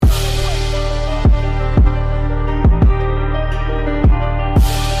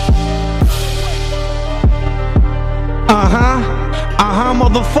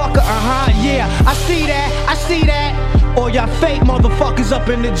motherfucker, yeah, I see that. All y'all fake motherfuckers up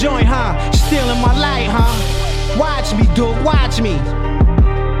in the joint, stealing my light, Watch me, dude, watch me.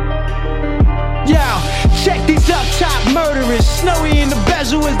 Yo, check these up top murderers. Snowy in the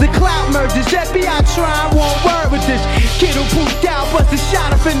bezel as the clout merges. FBI trying one word with this kid who pooped out, busted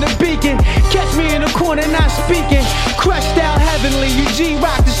shot up in the beacon. Catch me in the corner not speaking. Crushed out heavenly. Eugene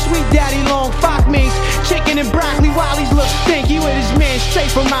rock the sweet daddy long fuck means chicken and broccoli while he's look stinky with his man straight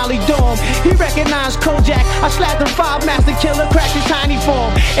from Molly Dorm. He recognized Kojak. I slapped him 5 master killer, cracked his tiny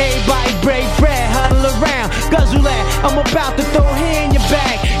form. Everybody break bread, huddle around, guzzle that. I'm about to throw hair in your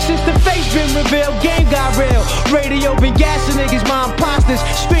bag. Since the face been revealed, game got real. Radio been gassing niggas, my imposters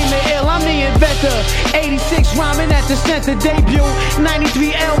screaming ill. I'm the inventor. 86 rhyming at the center debut.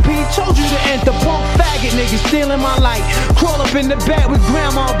 93 LP told you to enter. Punk faggot niggas stealing my light. Crawl up in the bed with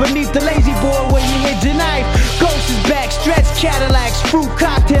grandma beneath the lazy boy where you hit your knife. Ghost is back, stretch Cadillacs, fruit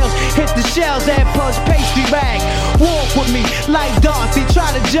cocktails, hit the shells, add puss pastry bag. Walk with me like Dorothy.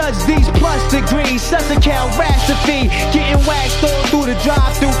 Try to judge these plus degrees. Such a cow rash to feed. Getting waxed all through the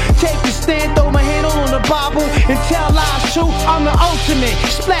drive-thru. Take the stand, throw my handle on the Bible and tell lies true. I'm the ultimate.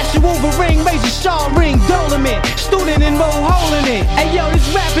 Splash the Wolverine, Razor Shaw ring, Dolomit. Student and roll hole in it. Hey yo, this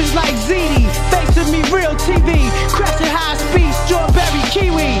rap is like ZD. Face of me, real TV. Crescent high speed, strawberry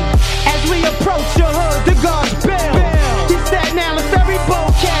kiwi. As we approach your hood, the guards bail. Get that now, the ferry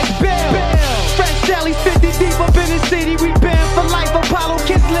boat cash bail. Fresh Sally's 50 deep up in the city. We banned for life. Apollo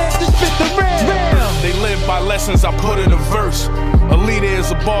kids live to spit the real. They live by lessons I put in a verse. A leader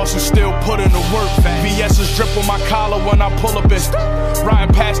is a boss who still put in the work. VS's drip on my collar when I pull up in.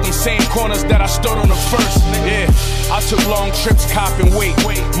 Riding past them same corners that I stood on the first. Yeah, I took long trips copping weight.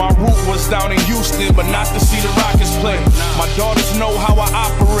 My route was down in Houston, but not to see the Rockets play. My daughters know how I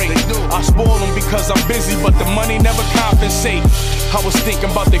operate. I spoil them because I'm busy, but the money never compensate. I was thinking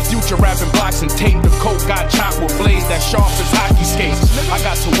about their future, rapping blocks and tape. The coke got chopped with blades that sharp as hockey skates. I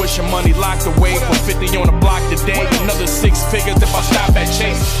got tuition money locked away for 50 on the block today. Another 6 figures if I stop at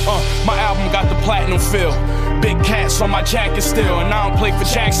Chase. My album got the platinum feel. Big cats on my jacket still, and I don't play for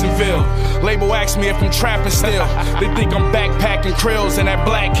Jacksonville. Label asks me if I'm trapping still. They think I'm backpacking krills in that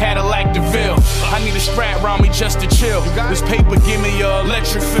black Cadillac DeVille. I need a strap around me just to chill. This paper give me a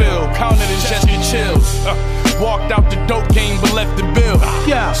electric feel. Counted in just your chills. Walked out the dope game but left the bill.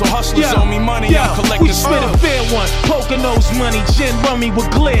 So hustlers owe me money, I'm collecting. We spit a fair one, poking those money, gin rummy with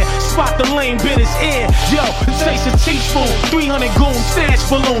glare. Spot the lame bit his ear. Yo, taste a teaspoon, 300 goons, stash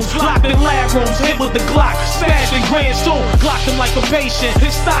balloons, locked in lab rooms, hit with the Glock, smashed in grand soon, glocked him like a patient.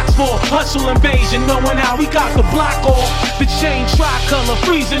 His stocks for hustle invasion, knowing how we got the block off. The chain tricolor,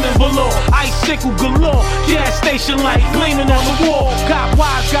 freezing and below, icicle galore. Gas station light gleaming on the wall. Got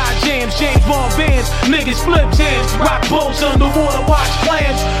wise, got jams, James Bond bands, niggas flip hands, rock boats underwater, watch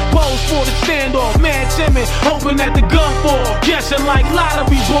plans, pose for the standoff, man timid, hoping that the gun fall, guessing like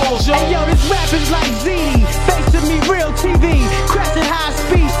lottery balls, yo. Hey yo, this rap is like ZD, face of me, real TV, crescent high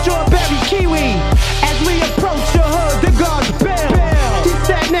speed, strawberry kiwi. As we approach your hood, the guards bail. Get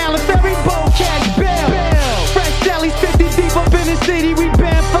that now, the ferry boat cash bail. Fresh Sally's 50 deep up in the city, we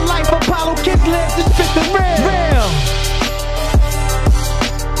banned for life. Apollo kids live to spit the